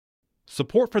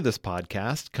Support for this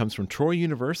podcast comes from Troy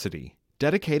University,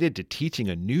 dedicated to teaching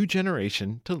a new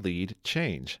generation to lead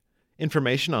change.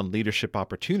 Information on leadership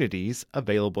opportunities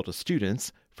available to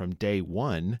students from day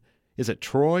one is at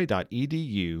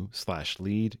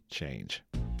troy.edu/leadchange.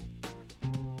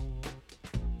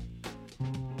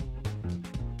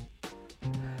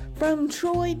 From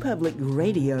Troy Public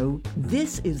Radio,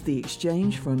 this is The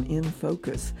Exchange from In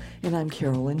Focus, and I'm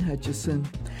Carolyn Hutcheson.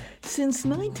 Since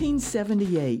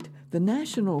 1978, the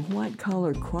National White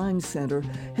Collar Crime Center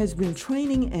has been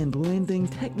training and lending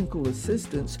technical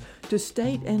assistance to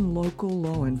state and local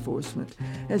law enforcement,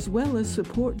 as well as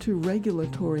support to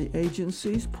regulatory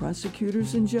agencies,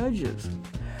 prosecutors, and judges.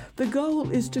 The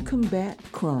goal is to combat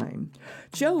crime.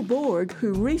 Joe Borg,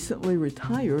 who recently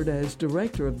retired as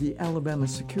director of the Alabama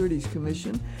Securities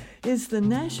Commission, is the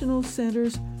National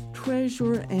Center's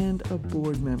treasurer and a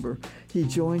board member. He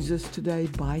joins us today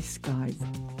by Skype.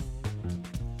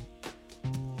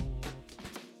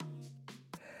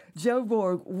 Joe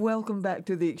Borg, welcome back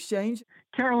to The Exchange.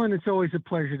 Carolyn, it's always a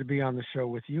pleasure to be on the show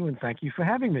with you, and thank you for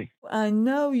having me. I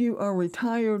know you are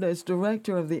retired as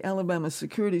director of the Alabama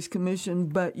Securities Commission,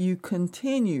 but you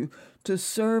continue to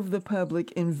serve the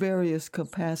public in various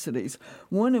capacities,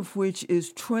 one of which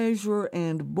is treasurer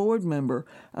and board member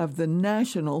of the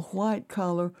National White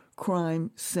Collar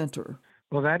Crime Center.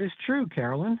 Well, that is true,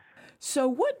 Carolyn. So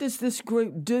what does this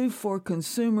group do for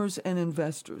consumers and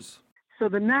investors? So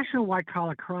the National White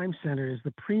Collar Crime Center is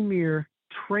the premier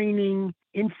training,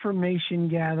 information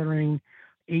gathering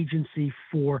agency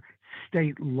for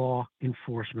state law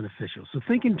enforcement officials. So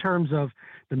think in terms of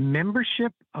the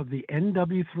membership of the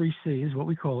NW3C, is what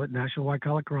we call it, National White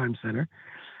Collar Crime Center,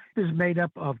 is made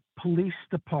up of police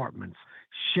departments,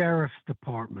 sheriff's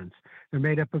departments. They're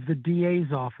made up of the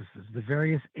DA's offices, the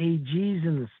various AGs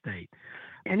in the state.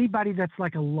 Anybody that's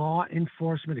like a law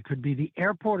enforcement, it could be the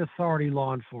airport authority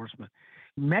law enforcement,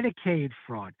 Medicaid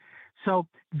fraud. So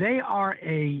they are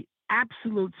a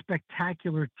absolute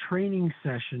spectacular training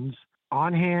sessions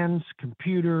on hands,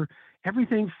 computer,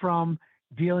 everything from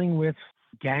dealing with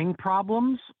gang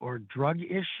problems or drug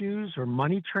issues or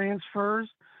money transfers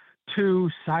to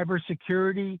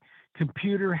cybersecurity,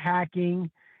 computer hacking,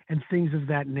 and things of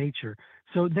that nature.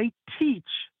 So they teach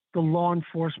the law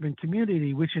enforcement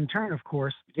community, which in turn, of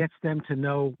course, gets them to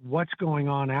know what's going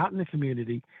on out in the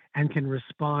community and can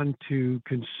respond to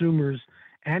consumers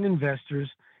and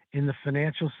investors in the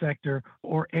financial sector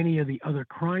or any of the other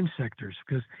crime sectors,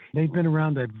 because they've been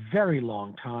around a very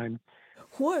long time.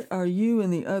 What are you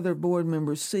and the other board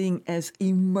members seeing as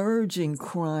emerging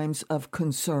crimes of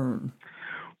concern?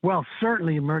 Well,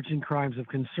 certainly emerging crimes of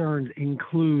concern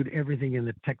include everything in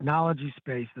the technology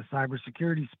space, the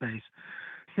cybersecurity space,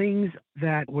 things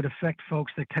that would affect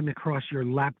folks that come across your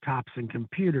laptops and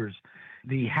computers,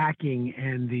 the hacking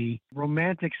and the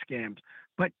romantic scams.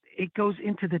 But it goes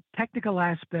into the technical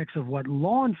aspects of what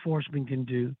law enforcement can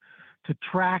do to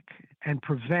track and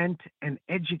prevent and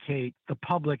educate the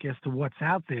public as to what's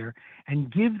out there and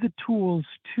give the tools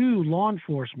to law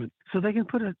enforcement so they can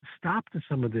put a stop to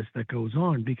some of this that goes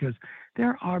on, because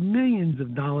there are millions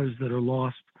of dollars that are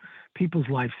lost, people's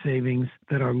life savings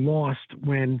that are lost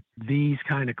when these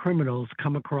kind of criminals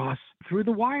come across through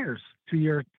the wires, to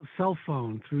your cell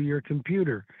phone, through your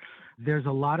computer. There's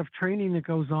a lot of training that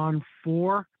goes on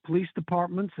for police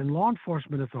departments and law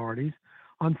enforcement authorities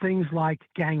on things like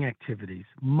gang activities,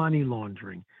 money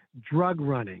laundering, drug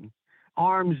running,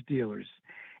 arms dealers.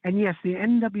 And yes, the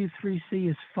NW3C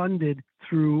is funded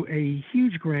through a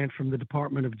huge grant from the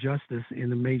Department of Justice in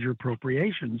the major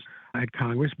appropriations at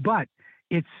Congress, but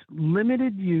it's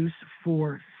limited use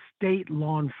for state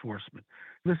law enforcement.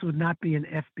 This would not be an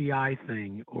FBI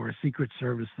thing or a Secret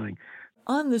Service thing.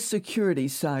 On the security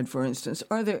side, for instance,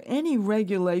 are there any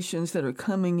regulations that are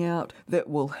coming out that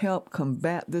will help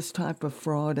combat this type of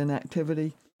fraud and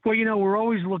activity? Well, we're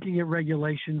always looking at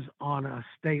regulations on a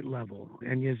state level.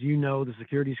 And as you know, the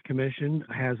Securities Commission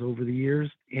has over the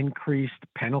years increased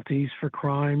penalties for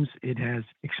crimes. It has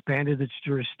expanded its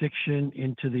jurisdiction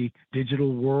into the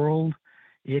digital world.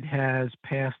 It has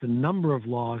passed a number of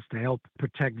laws to help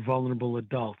protect vulnerable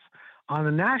adults. On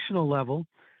a national level,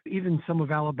 even some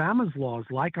of Alabama's laws,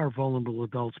 like our Vulnerable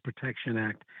Adults Protection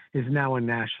Act, is now a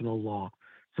national law.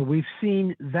 So we've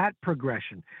seen that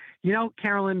progression.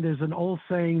 Carolyn, there's an old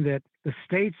saying that the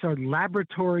states are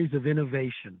laboratories of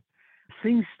innovation.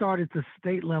 Things start at the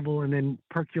state level and then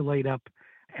percolate up,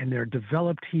 and they're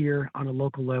developed here on a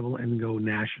local level and go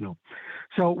national.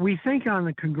 So we think on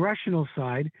the congressional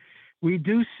side, We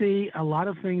do see a lot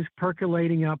of things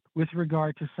percolating up with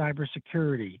regard to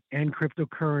cybersecurity and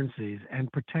cryptocurrencies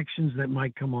and protections that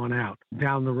might come on out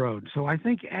down the road. So I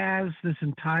think as this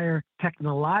entire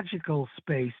technological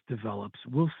space develops,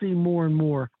 we'll see more and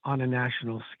more on a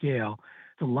national scale.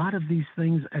 A lot of these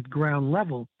things at ground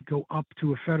level go up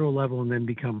to a federal level and then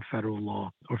become federal law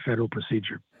or federal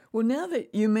procedure. Well, now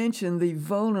that you mentioned the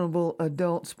Vulnerable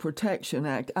Adults Protection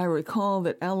Act, I recall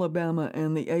that Alabama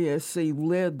and the ASC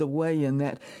led the way in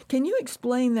that. Can you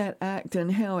explain that act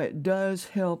and how it does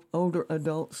help older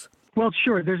adults? Well,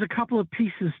 sure. There's a couple of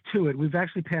pieces to it. We've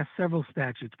actually passed several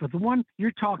statutes, but the one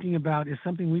you're talking about is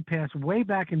something we passed way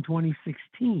back in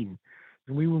 2016.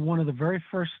 And we were one of the very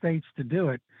first states to do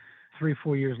it. 3 or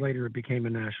 4 years later, it became a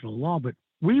national law. But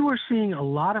we were seeing a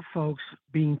lot of folks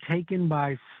being taken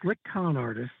by slick con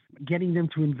artists, getting them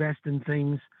to invest in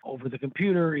things over the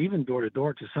computer, even door to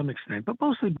door to some extent, but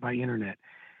mostly by internet.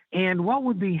 And what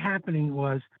would be happening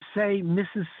was, say,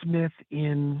 Mrs. Smith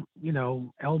in,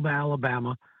 Elba,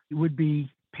 Alabama, would be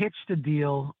pitched a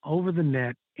deal over the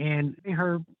net, and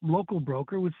her local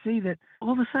broker would see that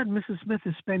all of a sudden Mrs. Smith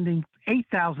is spending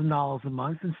 $8,000 a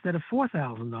month instead of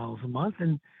 $4,000 a month,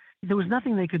 and there was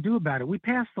nothing they could do about it. We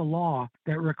passed a law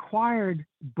that required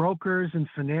brokers and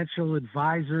financial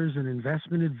advisors and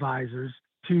investment advisors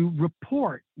to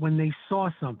report when they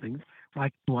saw something,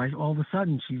 like why all of a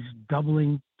sudden she's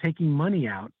taking money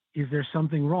out. Is there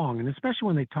something wrong? And especially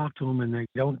when they talk to them and they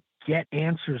don't get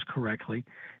answers correctly,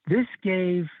 this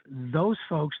gave those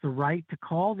folks the right to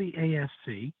call the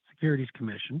ASC, Securities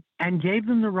Commission, and gave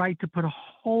them the right to put a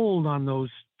hold on those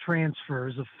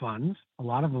transfers of funds, a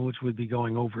lot of them which would be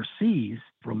going overseas,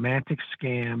 romantic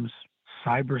scams,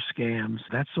 cyber scams,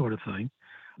 that sort of thing.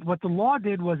 What the law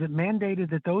did was it mandated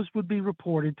that those would be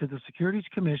reported to the Securities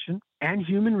Commission and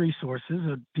Human Resources,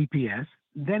 or DPS.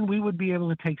 Then we would be able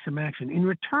to take some action. In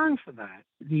return for that,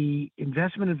 the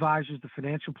investment advisors, the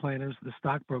financial planners, the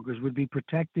stockbrokers would be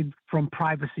protected from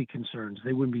privacy concerns.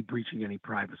 They wouldn't be breaching any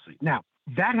privacy. Now,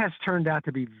 that has turned out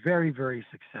to be very, very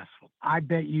successful. I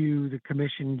bet you the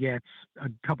commission gets a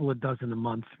couple of dozen a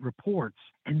month reports.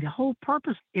 And the whole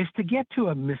purpose is to get to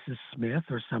a Mrs. Smith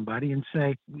or somebody and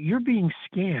say, you're being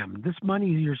scammed. This money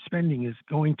you're spending is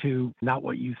going to not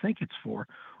what you think it's for,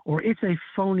 or it's a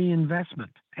phony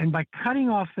investment. And by cutting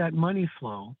off that money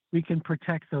flow, we can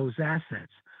protect those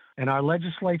assets. And our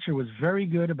legislature was very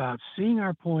good about seeing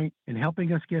our point and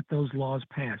helping us get those laws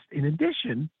passed. In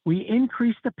addition, we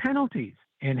increased the penalties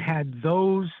and had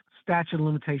those statute of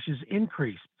limitations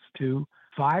increased to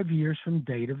 5 years from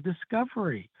date of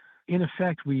discovery. In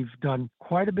effect, we've done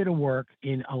quite a bit of work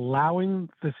in allowing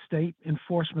the state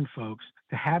enforcement folks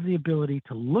to have the ability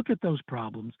to look at those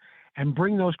problems and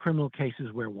bring those criminal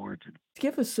cases where warranted.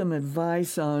 Give us some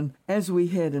advice on, as we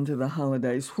head into the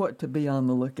holidays, what to be on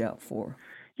the lookout for.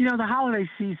 The holiday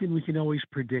season, we can always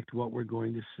predict what we're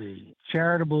going to see.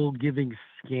 Charitable giving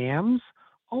scams,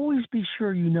 always be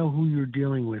sure you know who you're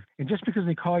dealing with. And just because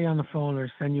they call you on the phone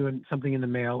or send you something in the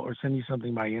mail or send you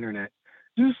something by internet,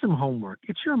 do some homework.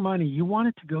 It's your money. You want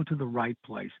it to go to the right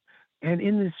place. And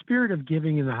in the spirit of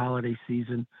giving in the holiday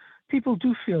season, people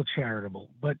do feel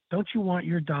charitable, but don't you want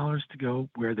your dollars to go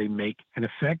where they make an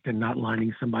effect and not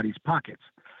lining somebody's pockets?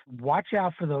 Watch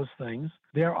out for those things.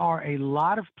 There are a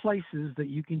lot of places that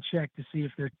you can check to see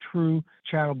if they're true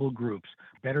charitable groups.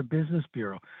 Better Business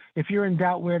Bureau. If you're in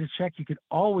doubt where to check, you could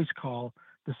always call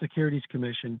the Securities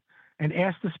Commission and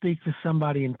ask to speak to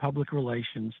somebody in public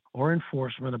relations or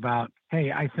enforcement about,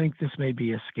 hey, I think this may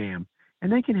be a scam.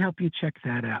 And they can help you check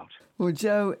that out. Well,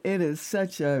 Joe, it is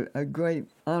such a great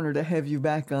honor to have you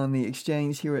back on the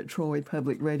Exchange here at Troy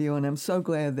Public Radio, and I'm so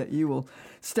glad that you will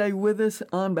stay with us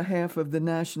on behalf of the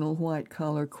National White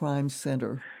Collar Crime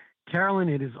Center. Carolyn,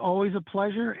 it is always a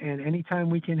pleasure, and anytime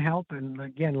we can help. And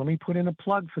again, let me put in a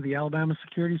plug for the Alabama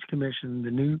Securities Commission.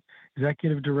 The new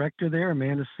executive director there,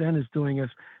 Amanda Sen, is doing a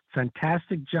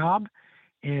fantastic job,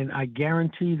 and I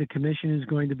guarantee the commission is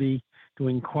going to be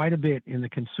doing quite a bit in the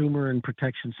consumer and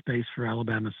protection space for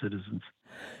Alabama citizens.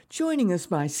 Joining us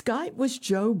by Skype was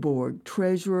Joe Borg,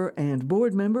 treasurer and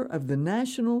board member of the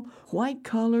National White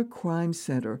Collar Crime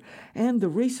Center and the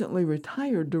recently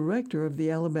retired director of the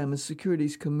Alabama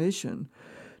Securities Commission.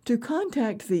 To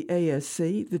contact the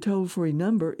ASC, the toll-free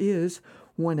number is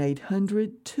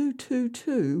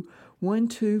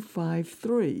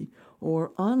 1-800-222-1253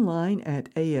 or online at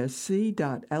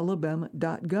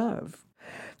asc.alabama.gov.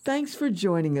 Thanks for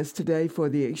joining us today for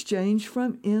the Exchange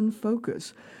from In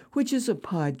Focus, which is a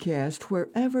podcast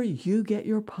wherever you get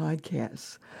your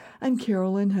podcasts. I'm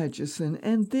Carolyn Hutcheson,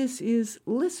 and this is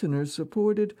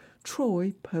listener-supported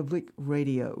Troy Public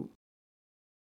Radio.